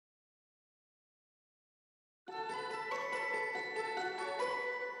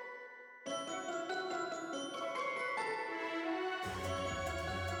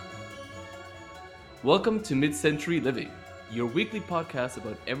Welcome to Mid-Century Living, your weekly podcast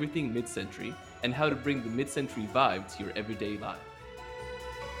about everything mid-century and how to bring the mid-century vibe to your everyday life.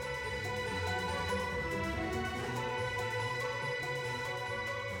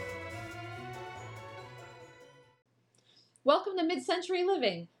 Welcome to Mid-Century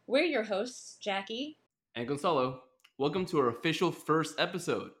Living. We're your hosts, Jackie. And Gonzalo, welcome to our official first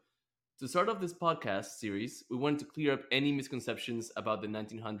episode. To start off this podcast series, we wanted to clear up any misconceptions about the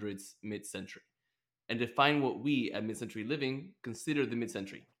 1900s mid-century and define what we at Mid-Century Living consider the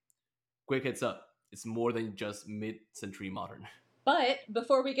mid-century. Quick heads up, it's more than just mid-century modern. But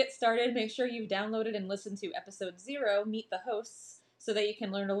before we get started, make sure you've downloaded and listened to episode 0, Meet the Hosts, so that you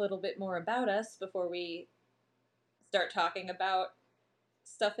can learn a little bit more about us before we start talking about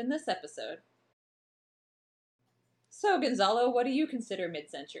stuff in this episode. So, Gonzalo, what do you consider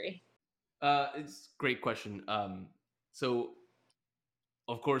mid-century? It's a great question. So,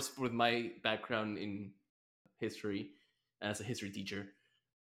 of course, with my background in history as a history teacher,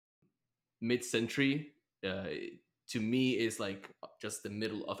 mid-century to me is like just the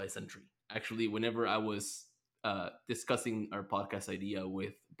middle of a century. Actually, whenever I was discussing our podcast idea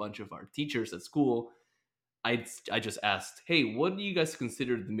with a bunch of our teachers at school, I just asked, "Hey, what do you guys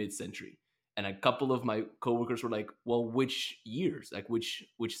consider the mid-century?" And a couple of my coworkers were like, "Well, which years? Like which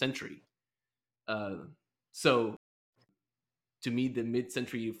century?" Uh, so to me, the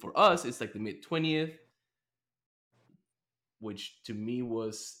mid-century for us is like the mid 20th, which to me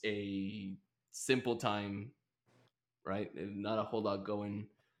was a simple time, right? And not a whole lot going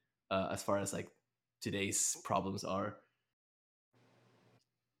as far as like today's problems are.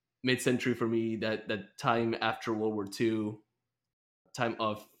 Mid-century for me, that time after World War II, time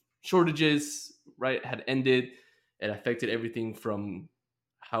of shortages, right, had ended. It affected everything from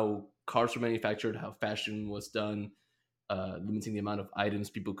how cars were manufactured, how fashion was done, limiting the amount of items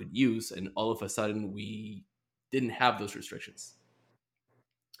people could use, and all of a sudden we didn't have those restrictions.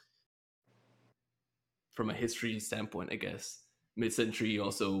 From a history standpoint, I guess mid-century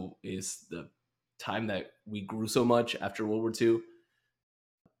also is the time that we grew so much after World War II.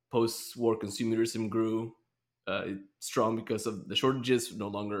 Post-war consumerism grew strong because of the shortages no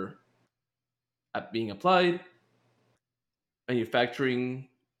longer being applied. Manufacturing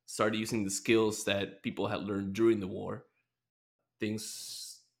started using the skills that people had learned during the war.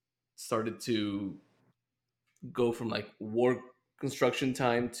 Things started to go from like war construction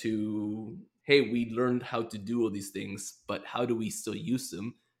time to, hey, we learned how to do all these things, but how do we still use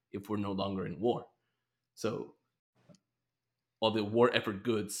them if we're no longer in war? So all the war effort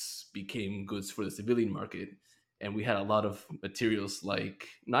goods became goods for the civilian market, and we had a lot of materials like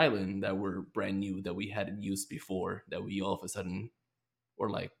nylon that were brand new that we hadn't used before, that we all of a sudden were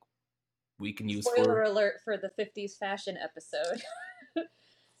like, we can use Spoiler for. alert for the 50s fashion episode.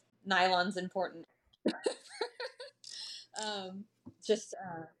 Nylon's important. um, just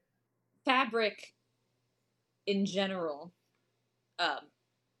fabric in general, um,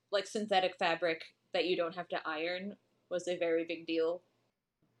 like synthetic fabric that you don't have to iron, was a very big deal.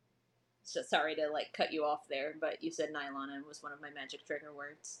 So sorry to like cut you off there, but you said nylon and was one of my magic trigger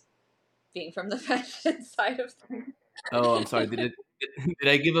words. Being from the fashion side of things. Oh, I'm sorry, did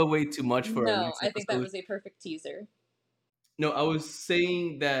I give away too much for our No, next I think that episode? was a perfect teaser. No, I was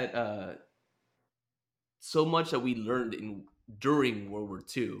saying that so much that we learned in during World War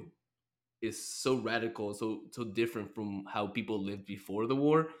II is so radical, so different from how people lived before the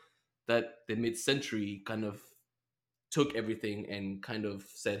war, that the mid-century kind of took everything and kind of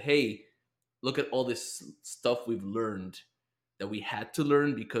said, "Hey, look at all this stuff we've learned that we had to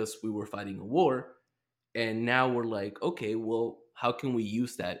learn because we were fighting a war, and now we're like, okay, well, how can we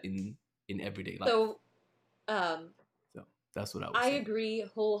use that in everyday life?" So, um, So that's what I was I saying. agree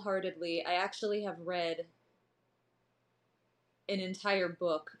wholeheartedly. I actually have read an entire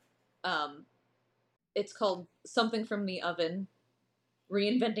book. Um, it's called Something from the Oven: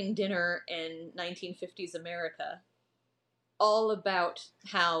 Reinventing Dinner in 1950s America. All about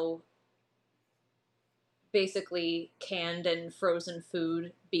how basically canned and frozen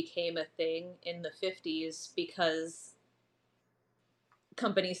food became a thing in the 50s because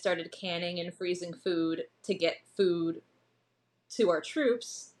companies started canning and freezing food to get food to our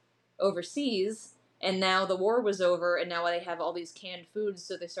troops overseas. And now the war was over, and now they have all these canned foods,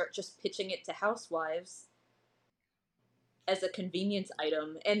 so they start just pitching it to housewives as a convenience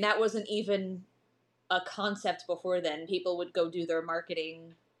item. And that wasn't even a concept before then. People would go do their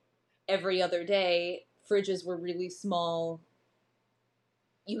marketing every other day. Fridges were really small.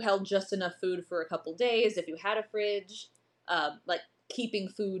 You held just enough food for a couple days if you had a fridge. Like keeping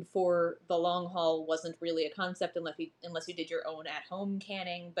food for the long haul wasn't really a concept unless you did your own at home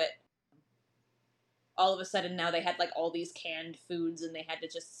canning. But all of a sudden now they had like all these canned foods and they had to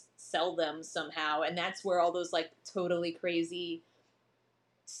just sell them somehow. And that's where all those like totally crazy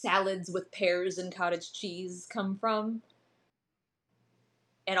salads with pears and cottage cheese come from.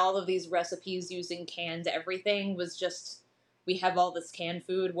 And all of these recipes using canned everything was just, we have all this canned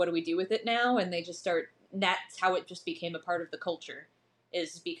food, what do we do with it now? And they just start, that's how it just became a part of the culture,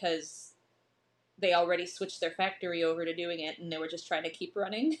 is because they already switched their factory over to doing it and they were just trying to keep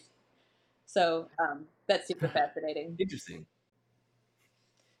running. So that's super fascinating. Interesting.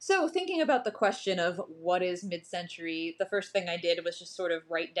 So, thinking about the question of what is mid century, the first thing I did was just sort of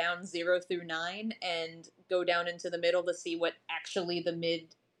write down 0 through 9 and go down into the middle to see what actually the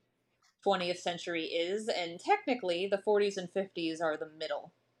mid 20th century is. And technically, the 40s and 50s are the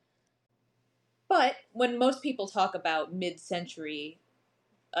middle. But when most people talk about mid century,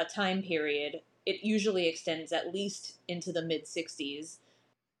 a time period, it usually extends at least into the mid 60s.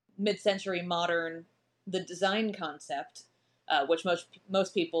 Mid century modern, the design concept, which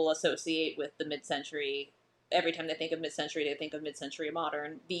most people associate with the mid century. Every time they think of mid century, they think of mid century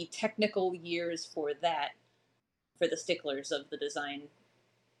modern. The technical years for that, for the sticklers of the design,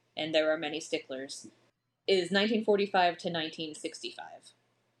 and there are many sticklers, is 1945 to 1965.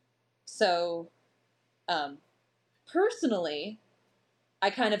 So, um, personally, I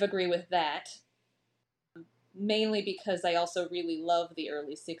kind of agree with that, mainly because I also really love the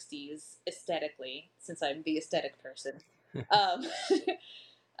early 60s aesthetically, since I'm the aesthetic person.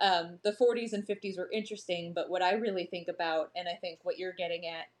 Um, the 40s and 50s were interesting, but what I really think about, and I think what you're getting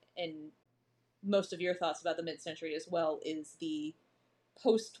at, and most of your thoughts about the mid century as well, is the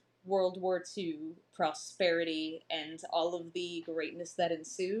post World War II prosperity and all of the greatness that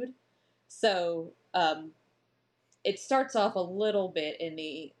ensued. So, it starts off a little bit in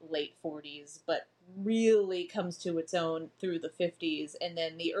the late 40s, but really comes to its own through the 50s. And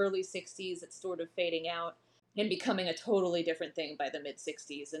then the early 60s, it's sort of fading out and becoming a totally different thing by the mid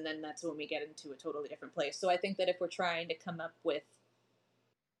 60s. And then that's when we get into a totally different place. So I think that if we're trying to come up with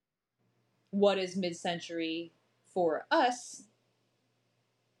what is mid century for us,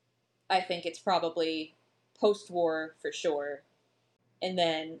 I think it's probably post war for sure. And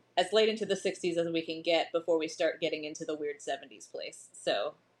then as late into the 60s as we can get before we start getting into the weird 70s place.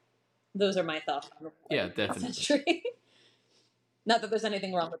 So those are my thoughts on Yeah, the definitely. century. Not that there's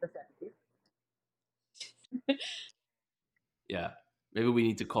anything wrong with the 70s. Yeah, maybe we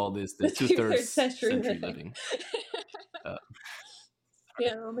need to call this the The two-thirds century century living. living. Uh,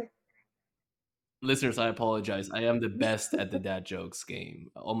 Yeah, oh my. Listeners, I apologize. I am the best at the dad jokes game.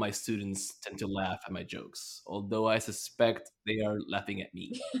 All my students tend to laugh at my jokes, although I suspect they are laughing at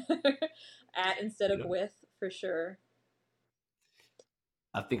me. At instead You of know, with, for sure.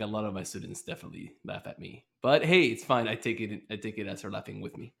 I think a lot of my students definitely laugh at me. But hey, it's fine. I take it. I take it as they're laughing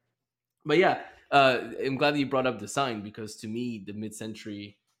with me. But yeah, I'm glad that you brought up design because to me, the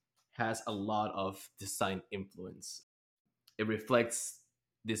mid-century has a lot of design influence. It reflects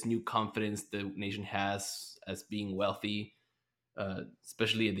this new confidence the nation has as being wealthy,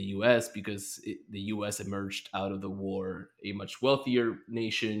 especially in the U.S. because the U.S. emerged out of the war a much wealthier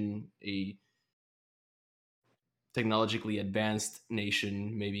nation, a technologically advanced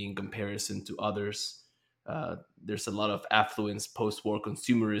nation, maybe in comparison to others. There's a lot of affluence, post-war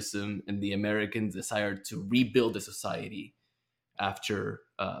consumerism, and the Americans' desire to rebuild the society after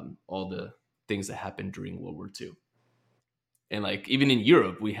all the things that happened during World War II. And like even in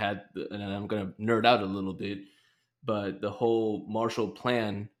Europe, we had, and I'm gonna nerd out a little bit, but the whole Marshall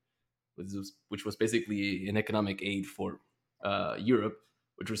Plan, which was basically an economic aid for Europe,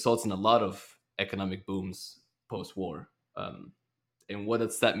 which results in a lot of economic booms post-war. And what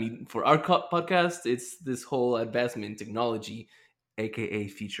does that mean for our podcast? It's this whole advancement in technology, aka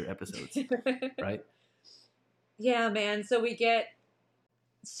future episodes, right? Yeah, man. So we get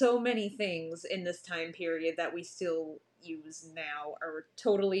so many things in this time period that we still use now are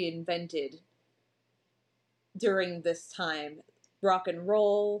totally invented during this time. Rock and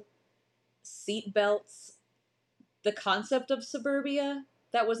roll, seat belts, the concept of suburbia,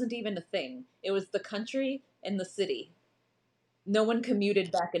 that wasn't even a thing. It was the country and the city. No one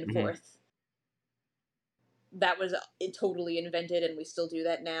commuted back and Mm-hmm. forth. That was totally invented, and we still do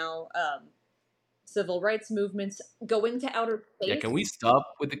that now. Civil rights movements, going to outer Yeah, space. can we stop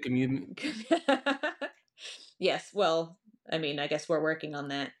with the commute? Yes, well, I mean, I guess we're working on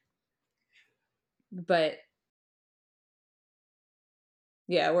that. But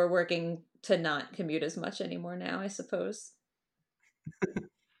yeah, we're working to not commute as much anymore now, I suppose.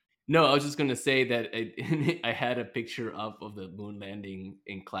 No, I was just gonna say that I had a picture up of the moon landing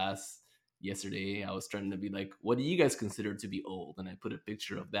in class yesterday. I was trying to be like, "What do you guys consider to be old?" And I put a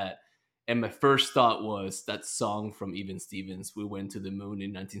picture of that, And my first thought was that song from Even Stevens, "We Went to the Moon"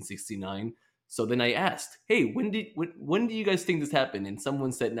 in 1969. So then I asked, "Hey, when do you guys think this happened?" And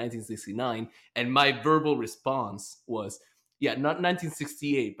someone said 1969, and my verbal response was, "Yeah, not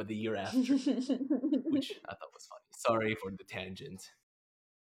 1968, but the year after," which I thought was funny. Sorry for the tangent.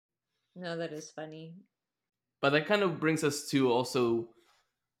 No, that is funny. But that kind of brings us to also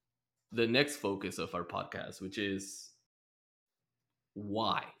the next focus of our podcast, which is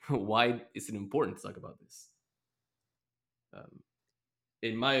why. Why is it important to talk about this? Um,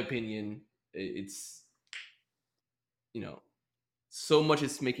 in my opinion, it's, you know, so much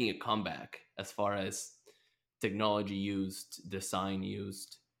is making a comeback as far as technology used, design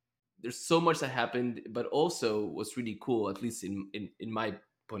used. There's so much that happened, but also what's really cool, at least in my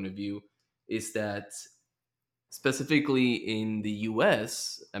point of view, is that specifically in the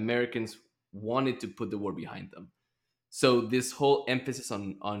US, Americans wanted to put the war behind them. So this whole emphasis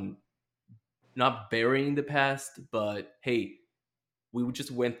on not burying the past, but hey, we just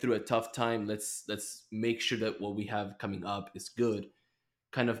went through a tough time. Let's make sure that what we have coming up is good.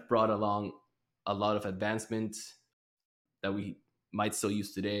 Kind of brought along a lot of advancement that we might still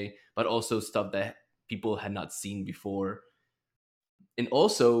use today, but also stuff that people had not seen before. And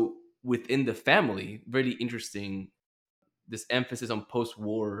also within the family, very interesting. This emphasis on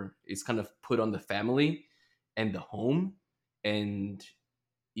post-war is kind of put on the family and the home, and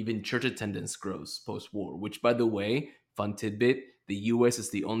even church attendance grows post-war. Which, by the way, fun tidbit: the U.S. is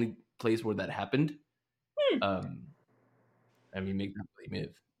the only place where that happened. Hmm, Um, I mean, make that believe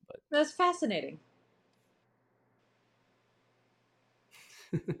myth, that's fascinating.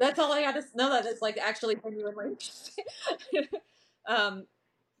 but That's all I got to know. That it's like actually genuinely interesting. um,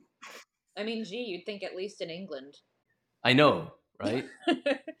 I mean, gee, you'd think at least in England. I know, right?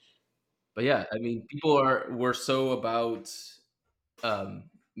 But yeah, I mean, people are were so about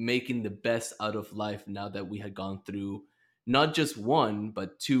making the best out of life now that we had gone through not just one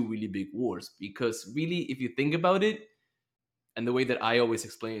but two really big wars. Because really, if you think about it, and the way that I always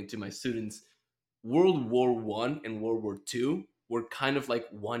explain it to my students, World War One and World War Two were kind of like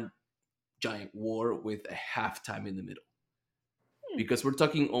one giant war with a halftime in the middle. Hmm. Because we're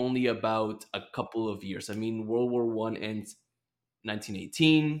talking only about a couple of years. I mean, World War One ends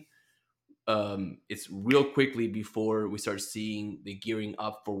 1918. It's real quickly before we start seeing the gearing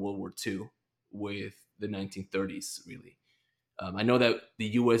up for World War II with the 1930s, really. I know that the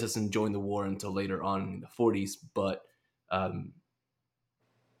US doesn't join the war until later on in the 40s, but um,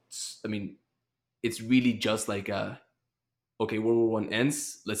 I mean, it's really just like, okay, World War One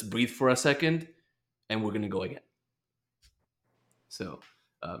ends, let's breathe for a second, and we're going to go again. So,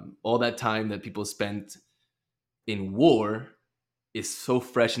 all that time that people spent in war is so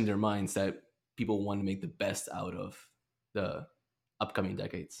fresh in their minds that people want to make the best out of the upcoming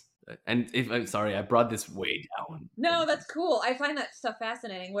decades. And if I'm sorry, I brought this way down. No, that's cool. I find that stuff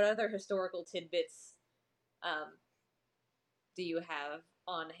fascinating. What other historical tidbits um, do you have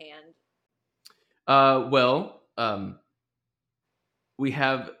on hand? Well, we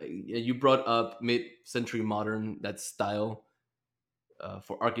have you brought up mid-century modern, that style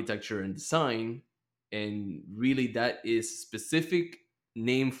for architecture and design, and really that is specific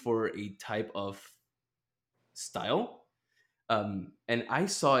name for a type of style. And I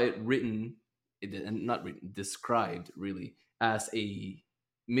saw it written, and not written, described really as a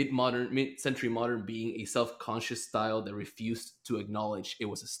mid-modern, mid-century modern being a self-conscious style that refused to acknowledge it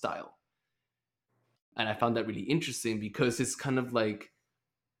was a style. And I found that really interesting because it's kind of like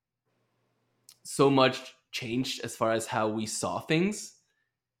so much changed as far as how we saw things,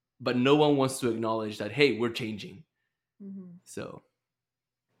 but no one wants to acknowledge that, hey, we're changing. Mm-hmm. So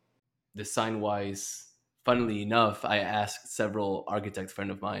design wise, funnily enough, I asked several architect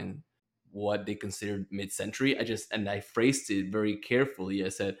friend of mine what they considered mid-century. I phrased it very carefully. I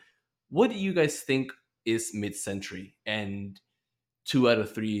said, "What do you guys think is mid-century?" And two out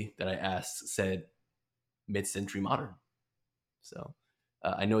of three that I asked said mid-century modern. So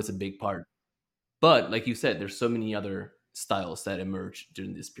I know it's a big part, but like you said, there's so many other styles that emerged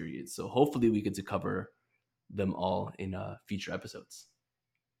during this period. So hopefully we get to cover them all in future episodes.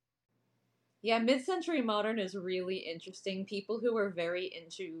 Yeah, mid-century modern is really interesting. People who are very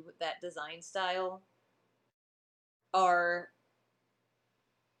into that design style are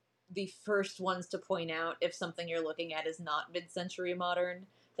the first ones to point out if something you're looking at is not mid-century modern.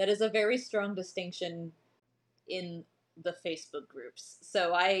 That is a very strong distinction in the Facebook groups.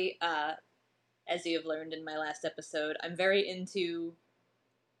 So as you have learned in my last episode, I'm very into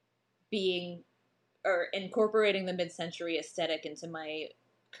being or incorporating the mid-century aesthetic into my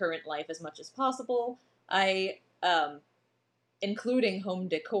current life as much as possible. I including home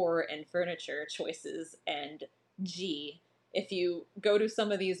decor and furniture choices. And gee, if you go to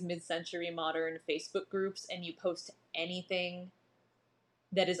some of these mid-century modern Facebook groups and you post anything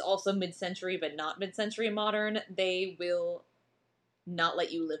that is also mid-century but not mid-century modern, they will not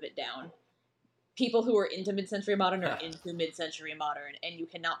let you live it down. People who are into mid-century modern are into mid-century modern, and you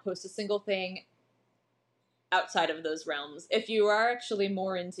cannot post a single thing outside of those realms. If you are actually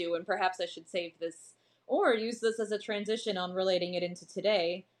more into, and perhaps I should save this or use this as a transition on relating it into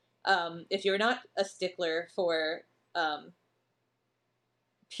today, if you're not a stickler for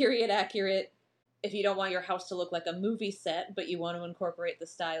period accurate, if you don't want your house to look like a movie set, but you want to incorporate the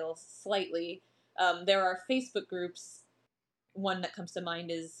style slightly, there are Facebook groups. One that comes to mind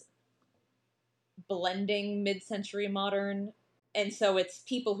is Blending Mid-Century Modern. And so it's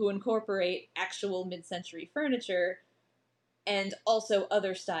people who incorporate actual mid-century furniture and also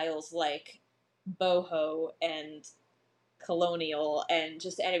other styles like boho and colonial and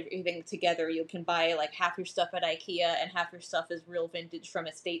just everything together. You can buy like half your stuff at IKEA and half your stuff is real vintage from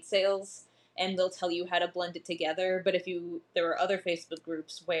estate sales, and they'll tell you how to blend it together. But there are other Facebook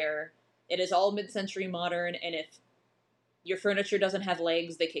groups where it is all mid-century modern, and if your furniture doesn't have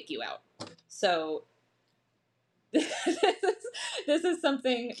legs, they kick you out. So this is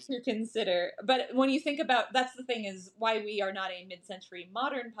something to consider. But when you think about, that's the thing, is why we are not a mid-century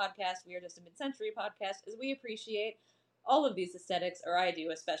modern podcast, we are just a mid-century podcast, is we appreciate all of these aesthetics, or I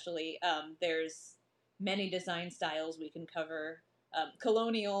do especially. There's many design styles we can cover.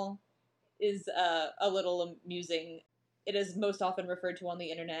 Colonial is a little amusing. It is most often referred to on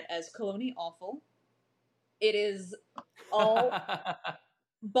the internet as Colony Awful. It is all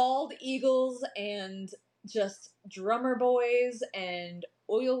bald eagles and just drummer boys and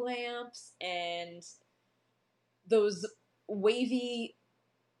oil lamps and those wavy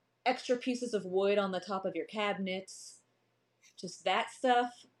extra pieces of wood on the top of your cabinets. Just that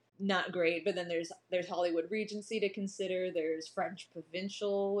stuff, not great. But then there's Hollywood Regency to consider. There's French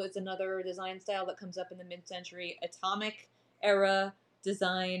Provincial is another design style that comes up in the mid-century. Atomic era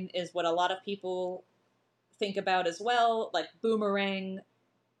design is what a lot of people think about as well, like boomerang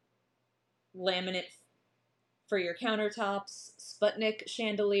laminate for your countertops, Sputnik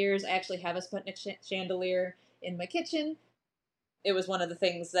chandeliers. I actually have a Sputnik chandelier in my kitchen. It was one of the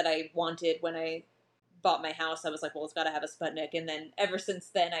things that I wanted when I bought my house. I was like, well, it's got to have a Sputnik. And then ever since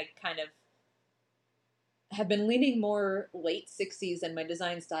then, I kind of have been leaning more late 60s in my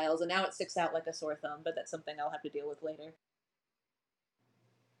design styles, and now it sticks out like a sore thumb, but that's something I'll have to deal with later.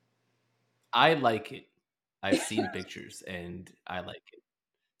 I like it. I've seen pictures and I like it.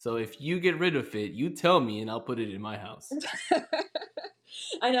 So if you get rid of it, you tell me and I'll put it in my house.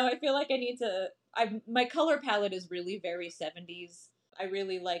 I know, I feel like I need to... my color palette is really very 70s. I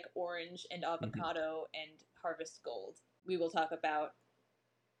really like orange and avocado and harvest gold. We will talk about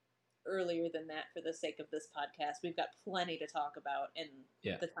earlier than that for the sake of this podcast. We've got plenty to talk about in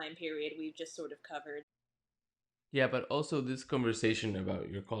the time period we've just sort of covered. Yeah, but also this conversation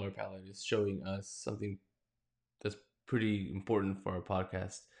about your color palette is showing us something that's pretty important for our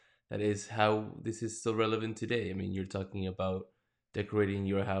podcast. That is how this is still relevant today. I mean, you're talking about decorating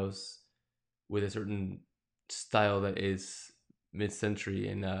your house with a certain style that is mid-century,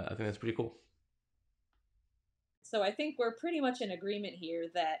 and I think that's pretty cool. So I think we're pretty much in agreement here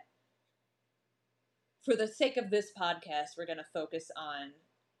that for the sake of this podcast, we're going to focus on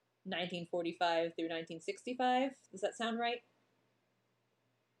 1945 through 1965. Does that sound right?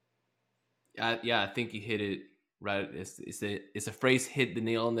 Yeah, I think you hit it right. It's a phrase, hit the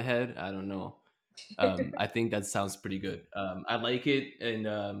nail on the head. I don't know. I think that sounds pretty good. I like it,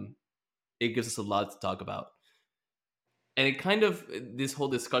 and it gives us a lot to talk about. And it kind of, this whole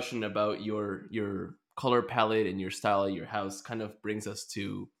discussion about your color palette and your style of your house kind of brings us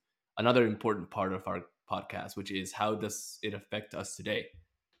to another important part of our podcast, which is how does it affect us today?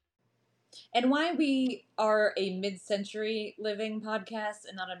 And why we are a mid-century living podcast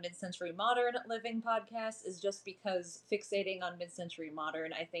and not a mid-century modern living podcast is just because fixating on mid-century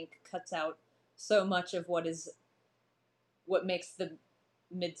modern, I think, cuts out so much of what makes the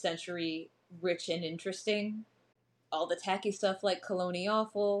mid-century rich and interesting. All the tacky stuff like Colony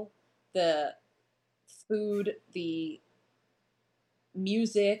Awful, the food, the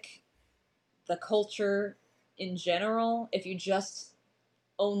music, the culture in general. If you just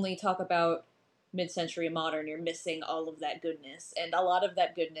only talk about mid-century modern, you're missing all of that goodness. And a lot of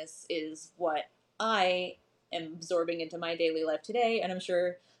that goodness is what I am absorbing into my daily life today, and I'm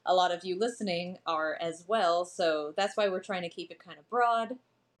sure a lot of you listening are as well. So that's why we're trying to keep it kind of broad.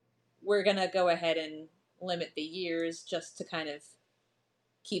 We're going to go ahead and limit the years just to kind of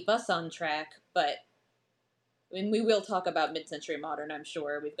keep us on track, but I mean, we will talk about mid-century modern, I'm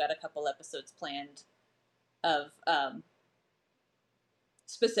sure. We've got a couple episodes planned of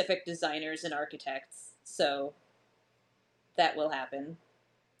specific designers and architects, so that will happen.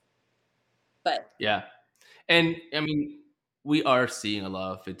 But Yeah. And I mean, we are seeing a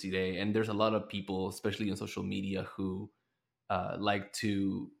lot of it today, and there's a lot of people, especially on social media, who like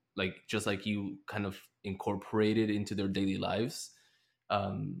to, like, just like you, kind of incorporate it into their daily lives.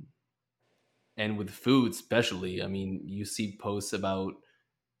 Um, and with food, especially, I mean, you see posts about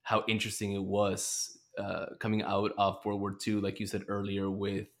how interesting it was coming out of World War II, like you said earlier,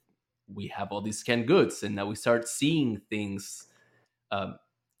 with we have all these canned goods, and now we start seeing things um,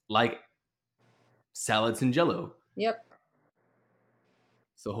 like salads and Jello. yep.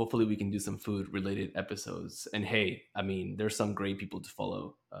 So hopefully we can do some food related episodes. And hey, I mean, there's some great people to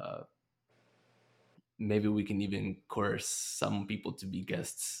follow. Maybe we can even coerce some people to be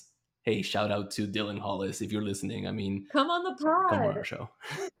guests. Hey, shout out to Dylan Hollis if you're listening. I mean, Come on the come on pod. our show.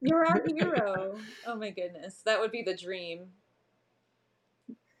 You're our hero. Oh my goodness. That would be the dream.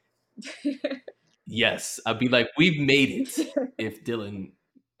 Yes, I'd be like, we've made it if Dylan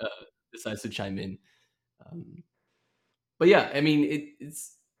uh, decides to chime in. But yeah, I mean,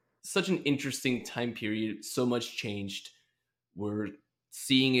 it's such an interesting time period. So much changed. We're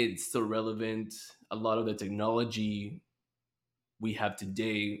seeing it still relevant. A lot of the technology we have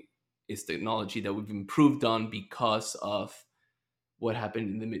today is technology that we've improved on because of what happened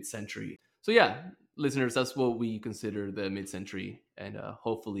in the mid-century. So yeah, listeners, that's what we consider the mid-century, and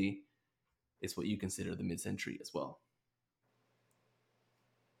hopefully, it's what you consider the mid-century as well.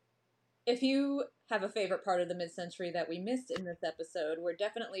 If you have a favorite part of the mid-century that we missed in this episode, we're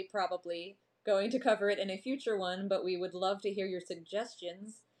definitely probably going to cover it in a future one, but we would love to hear your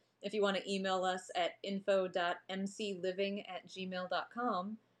suggestions. If you want to email us at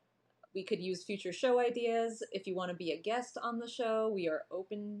info.mcliving@gmail.com, we could use future show ideas. If you want to be a guest on the show, we are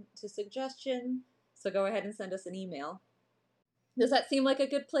open to suggestion. So go ahead and send us an email. Does that seem like a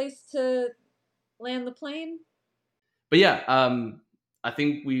good place to land the plane? But yeah, I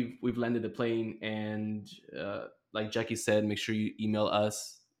think we've landed the plane, and like Jackie said, make sure you email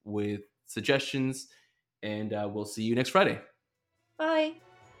us with suggestions, and we'll see you next Friday. Bye.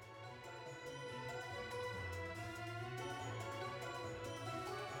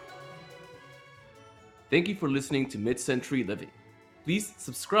 Thank you for listening to Mid-Century Living. Please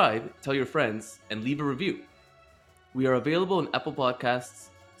subscribe, tell your friends, and leave a review. We are available on Apple Podcasts,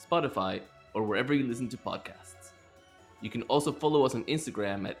 Spotify, or wherever you listen to podcasts. You can also follow us on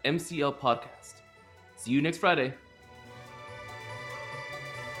Instagram at MCL Podcast. See you next Friday.